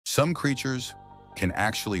Some creatures can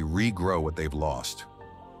actually regrow what they've lost.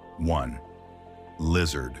 1.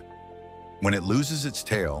 Lizard. When it loses its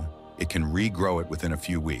tail, it can regrow it within a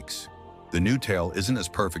few weeks. The new tail isn't as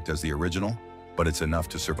perfect as the original, but it's enough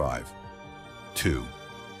to survive. 2.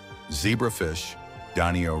 Zebrafish,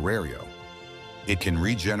 Regrow. It can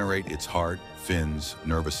regenerate its heart, fins,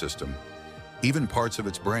 nervous system, even parts of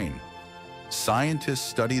its brain. Scientists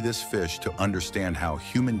study this fish to understand how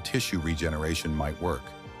human tissue regeneration might work.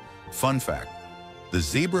 Fun fact, the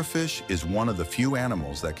zebrafish is one of the few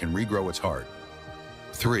animals that can regrow its heart.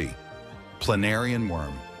 3. Planarian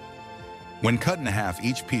worm. When cut in half,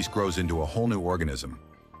 each piece grows into a whole new organism.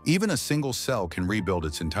 Even a single cell can rebuild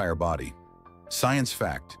its entire body. Science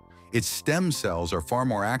fact, its stem cells are far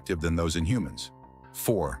more active than those in humans.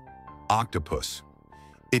 4. Octopus.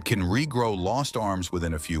 It can regrow lost arms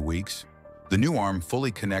within a few weeks. The new arm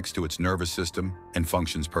fully connects to its nervous system and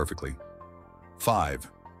functions perfectly. 5.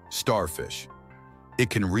 Starfish. It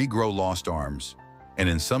can regrow lost arms, and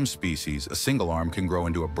in some species, a single arm can grow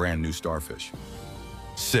into a brand new starfish.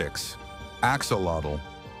 6. Axolotl,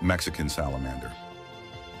 Mexican salamander.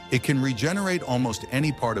 It can regenerate almost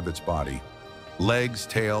any part of its body: legs,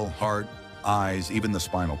 tail, heart, eyes, even the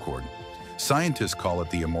spinal cord. Scientists call it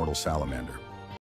the immortal salamander.